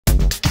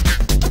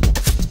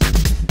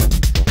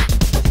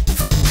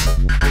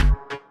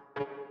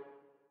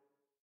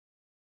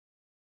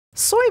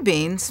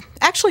Soybeans,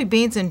 actually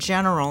beans in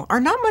general, are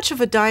not much of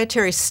a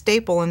dietary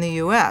staple in the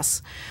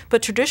U.S.,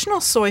 but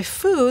traditional soy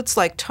foods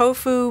like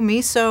tofu,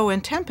 miso,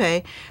 and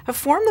tempeh have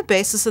formed the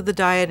basis of the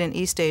diet in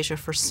East Asia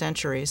for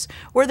centuries,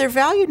 where they're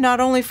valued not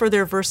only for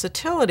their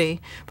versatility,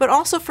 but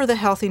also for the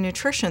healthy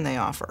nutrition they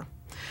offer.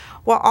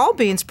 While all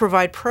beans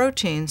provide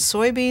protein,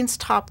 soybeans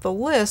top the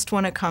list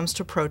when it comes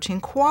to protein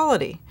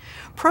quality.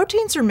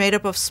 Proteins are made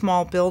up of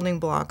small building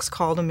blocks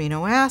called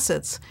amino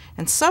acids,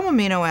 and some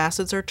amino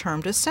acids are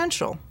termed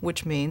essential,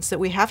 which means that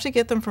we have to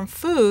get them from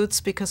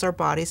foods because our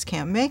bodies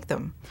can't make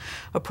them.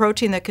 A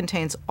protein that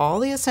contains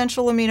all the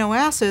essential amino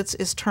acids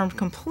is termed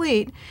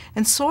complete,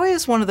 and soy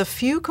is one of the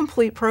few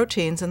complete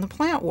proteins in the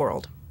plant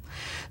world.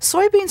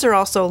 Soybeans are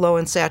also low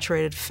in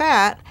saturated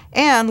fat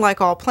and,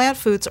 like all plant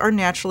foods, are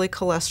naturally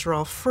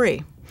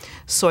cholesterol-free.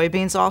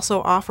 Soybeans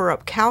also offer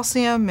up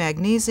calcium,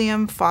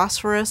 magnesium,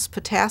 phosphorus,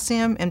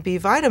 potassium, and B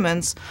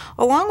vitamins,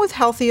 along with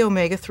healthy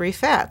omega-3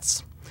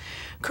 fats.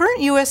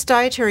 Current U.S.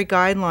 dietary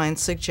guidelines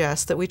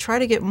suggest that we try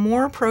to get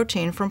more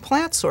protein from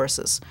plant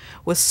sources.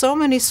 With so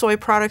many soy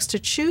products to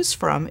choose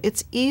from,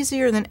 it's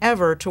easier than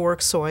ever to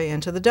work soy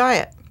into the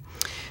diet.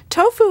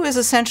 Tofu is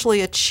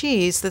essentially a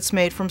cheese that's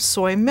made from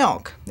soy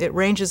milk. It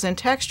ranges in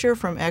texture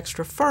from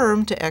extra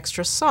firm to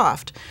extra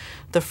soft.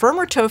 The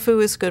firmer tofu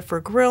is good for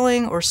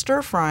grilling or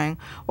stir-frying,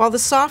 while the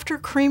softer,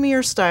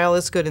 creamier style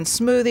is good in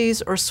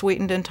smoothies or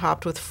sweetened and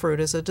topped with fruit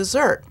as a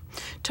dessert.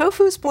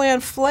 Tofu's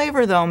bland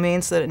flavor, though,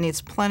 means that it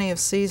needs plenty of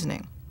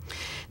seasoning.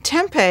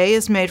 Tempeh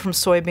is made from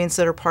soybeans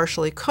that are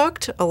partially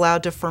cooked,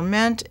 allowed to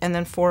ferment, and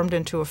then formed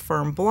into a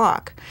firm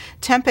block.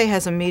 Tempeh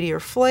has a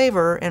meatier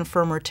flavor and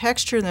firmer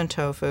texture than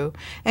tofu,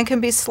 and can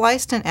be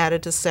sliced and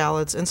added to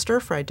salads and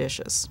stir-fry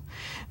dishes.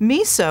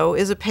 Miso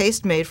is a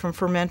paste made from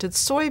fermented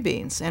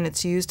soybeans, and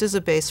it's used as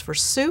a base for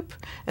soup,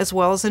 as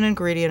well as an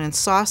ingredient in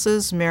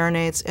sauces,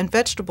 marinades, and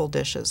vegetable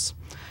dishes.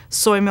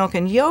 Soy milk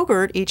and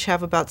yogurt each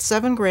have about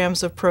 7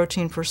 grams of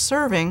protein per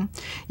serving.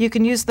 You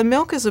can use the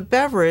milk as a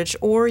beverage,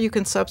 or you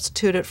can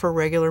substitute it for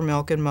regular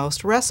milk in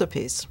most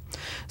recipes.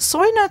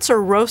 Soy nuts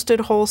are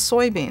roasted whole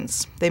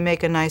soybeans. They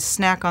make a nice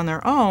snack on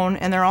their own,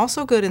 and they're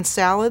also good in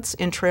salads,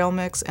 in trail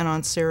mix, and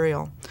on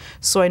cereal.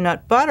 Soy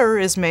nut butter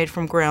is made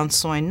from ground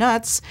soy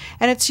nuts,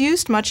 and it's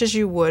used much as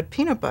you would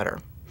peanut butter.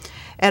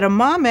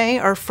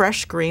 Edamame are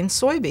fresh green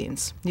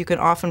soybeans. You can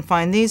often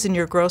find these in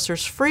your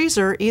grocer's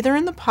freezer, either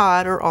in the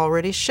pod or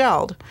already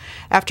shelled.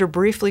 After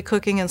briefly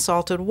cooking in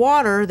salted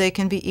water, they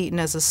can be eaten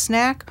as a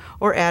snack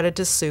or added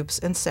to soups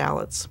and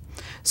salads.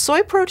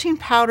 Soy protein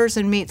powders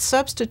and meat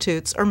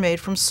substitutes are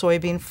made from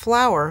soybean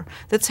flour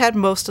that's had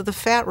most of the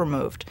fat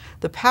removed.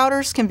 The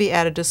powders can be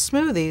added to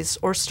smoothies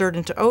or stirred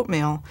into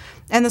oatmeal,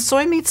 and the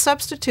soy meat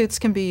substitutes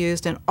can be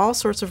used in all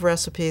sorts of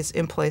recipes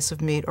in place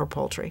of meat or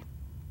poultry.